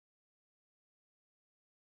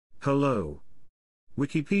Hello.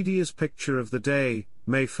 Wikipedia's picture of the day,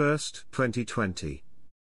 May 1st, 2020.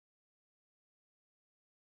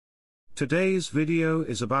 Today's video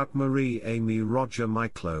is about Marie-Aimée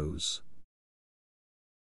Roger-Miclos.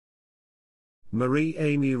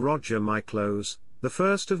 Marie-Aimée Roger-Miclos, the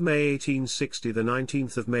 1st of May 1860 the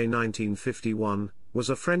 19th of May 1951, was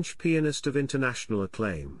a French pianist of international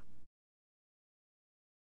acclaim.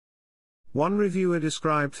 One reviewer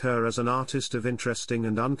described her as an artist of interesting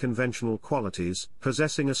and unconventional qualities,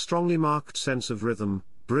 possessing a strongly marked sense of rhythm,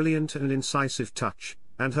 brilliant and incisive touch,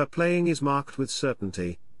 and her playing is marked with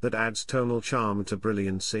certainty, that adds tonal charm to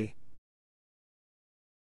brilliancy.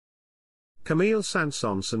 Camille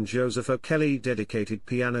Saint-Saëns and Joseph O'Kelly dedicated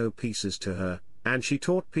piano pieces to her, and she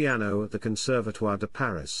taught piano at the Conservatoire de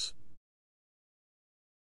Paris.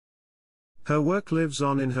 Her work lives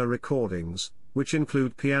on in her recordings, which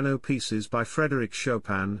include piano pieces by Frédéric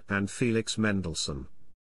Chopin and Felix Mendelssohn.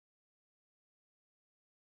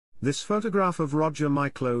 This photograph of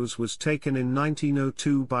Roger-Miclos was taken in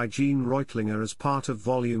 1902 by Jean Reutlinger as part of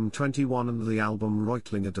Volume 21 of the Album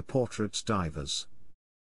Reutlinger de Portraits Divers.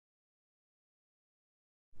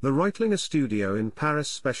 The Reutlinger studio in Paris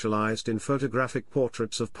specialized in photographic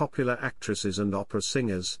portraits of popular actresses and opera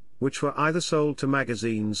singers, which were either sold to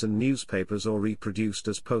magazines and newspapers or reproduced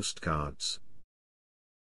as postcards.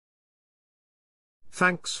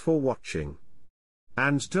 Thanks for watching.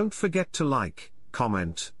 And don't forget to like,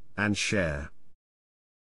 comment, and share.